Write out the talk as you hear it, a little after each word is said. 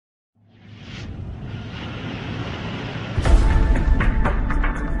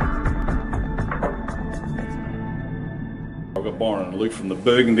Byron and Luke from the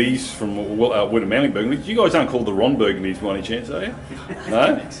Burgundies, from Wynnum Manly Burgundies. You guys aren't called the Ron Burgundies by any chance, are you?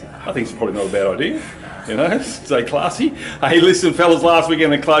 No? I think it's probably not a bad idea. You know, stay classy. Hey, listen, fellas, last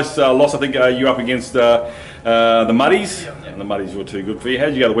weekend a close loss. I think you up against the Muddies. Yep. And the Muddies were too good for you. How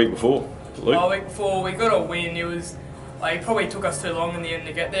did you go the week before, Luke? The week before, we got a win. It was, like, it probably took us too long in the end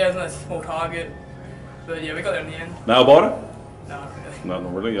to get there. It was a small target. But yeah, we got there in the end. No, Byron? No, not really. No,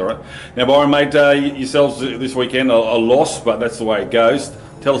 not really. All right. Now, Byron, mate, yourselves this weekend a loss, but that's the way it goes.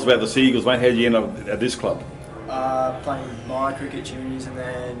 Tell us about the Seagulls, mate. How did you end up at this club? Playing my cricket juniors, and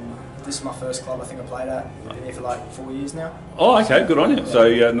then this is my first club I think I played at. Been here for like 4 years now. Oh, okay, good on you. Yeah.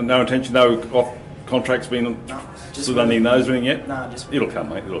 So no intention, no off contracts being still done any nose ring yet? No, just it'll come,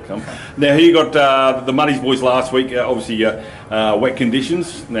 mate. It'll come. Now here you got the Muddies boys last week. Obviously, wet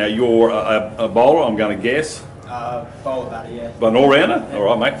conditions. Now you're a bowler, I'm going to guess. Bowler batter, yeah. But an all-rounder? All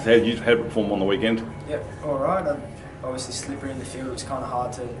right, mate. How did you perform on the weekend? Yep, all right. Obviously slippery in the field. It's kind of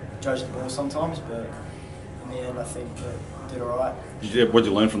hard to judge the ball sometimes, but in the end, I think did all right. What did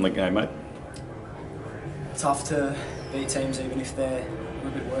you learn from the game, mate? Tough to beat teams even if they're a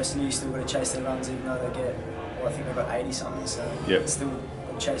little bit worse than you. You still got to chase their runs even though they get, well, I think they've got 80 something, so yep. Still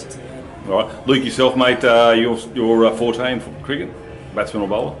got to chase it to the end. All right. Luke, yourself, mate, you're 14 for cricket? Batsman or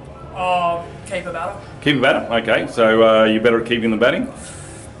bowler? Keeper batter. Keeper batter? Okay. So you're better at keeping the batting?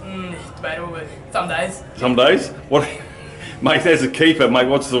 Debatable, but some days. Some days? What? Mate, as a keeper, mate,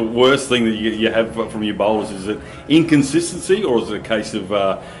 what's the worst thing that you have from your bowlers? Is it inconsistency, or is it a case of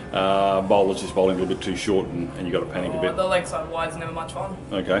bowlers just bowling a little bit too short and you got to panic a bit? The leg side wide's never much fun.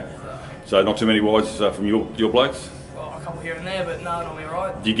 Okay. So not too many wides from your blokes? Well, a couple here and there, but no, not me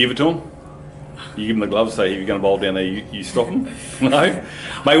right. Do you give it to them? You give them the gloves, say if you're going to bowl down there, you stop them? No?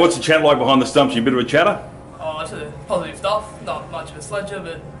 Mate, what's the chat like behind the stumps? You a bit of a chatter? Oh, it's positive stuff. Not much of a sledger,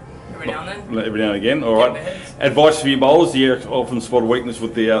 but every now and then. Every now and again, all right. Advice for your bowlers? Do you often spot a weakness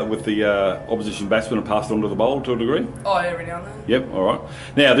with the opposition batsman and pass it on to the bowler to a degree? Oh, yeah, every now and then. Yep, all right.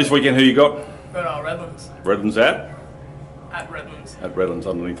 Now, this weekend, who you got? Got Redlands. Redlands at? At Redlands. At Redlands,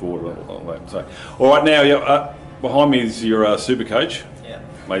 underneath water. Like that. So, all right, now, behind me is your super coach. Yeah.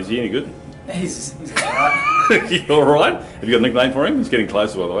 Mate, is he any good? He's all right. You all right? Have you got a nickname for him? He's getting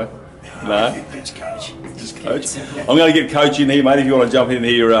closer, by the way. No? Just coach. Just coach. I'm going to get coach in here, mate, if you want to jump in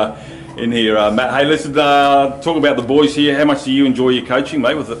here, Matt. Hey, listen, talk about the boys here. How much do you enjoy your coaching,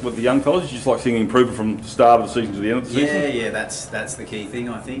 mate, with the young fellas? You just like seeing improvement from the start of the season to the end of the season? Yeah, that's the key thing,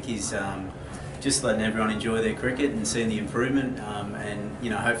 I think, is just letting everyone enjoy their cricket and seeing the improvement, and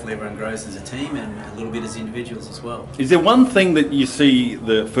hopefully everyone grows as a team and a little bit as individuals as well. Is there one thing that you see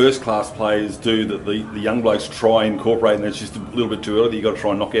the first class players do that the young blokes try and incorporate, and it's just a little bit too early that you've got to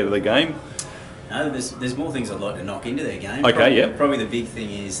try and knock out of their game? No, there's more things I'd like to knock into their game. Okay, Probably the big thing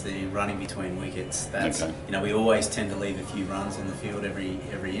is the running between wickets. That's okay. We always tend to leave a few runs on the field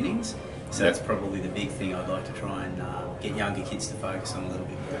every innings. So that's probably the big thing I'd like to try and get younger kids to focus on a little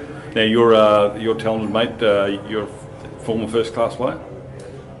bit more. Now you're talented, mate. You're a former first class player.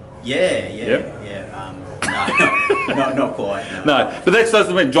 Yeah. No, not quite. No, but that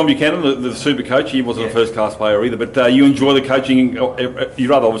doesn't mean John Buchanan, the super coach. He wasn't a first class player either. But you enjoy the coaching. You'd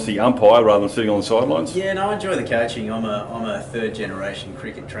rather obviously umpire rather than sitting on the sidelines. Yeah, no, I enjoy the coaching. I'm a third generation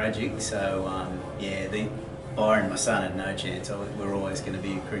cricket tragic, so Byron, my son, had no chance. We're always going to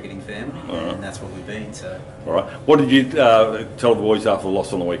be a cricketing family, and that's what we've been. So. All right. What did you tell the boys after the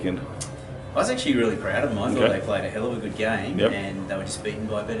loss on the weekend? I was actually really proud of them. I thought they played a hell of a good game, and they were just beaten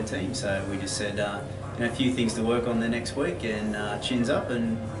by a better team. So we just said, a few things to work on the next week, and chins up,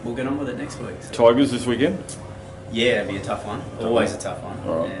 and we'll get on with it next week. So. Tigers this weekend? Yeah, it'll be a tough one. Always a tough one.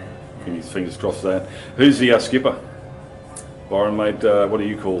 All right. Yeah. Fingers crossed that. Who's the skipper? Byron, mate. What do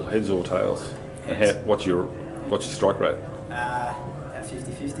you call heads or tails? Heads. What's your strike rate? At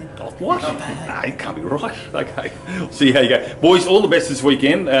 50-50. Oh, what? No, it can't be right. Okay. See how you go. Boys, all the best this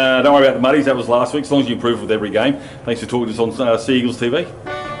weekend. Don't worry about the Muddies. That was last week. As long as you improve with every game. Thanks for talking to us on Seagulls TV.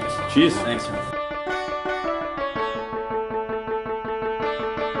 Cheers. Thanks, man.